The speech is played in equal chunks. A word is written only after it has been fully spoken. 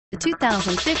The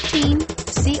 2015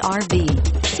 CR-V.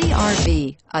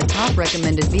 CR-V, a top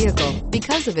recommended vehicle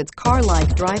because of its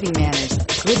car-like driving manners,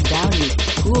 good value,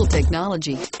 cool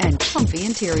technology, and comfy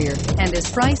interior, and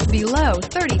is priced below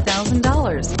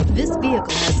 $30,000. This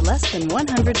vehicle has less than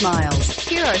 100 miles.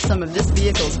 Here are some of this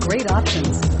vehicle's great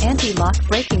options: anti-lock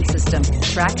braking system,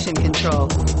 traction control,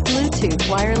 Bluetooth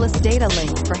wireless data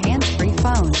link for hands-free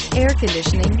phone, air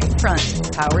conditioning,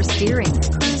 front, power steering,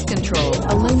 cruise control,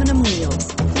 aluminum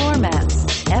wheels, floor mats,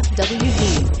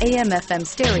 FWD, AM/FM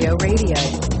stereo radio.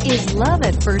 Is love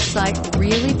at first sight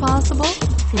really possible?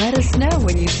 Let us know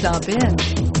when you stop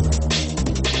in.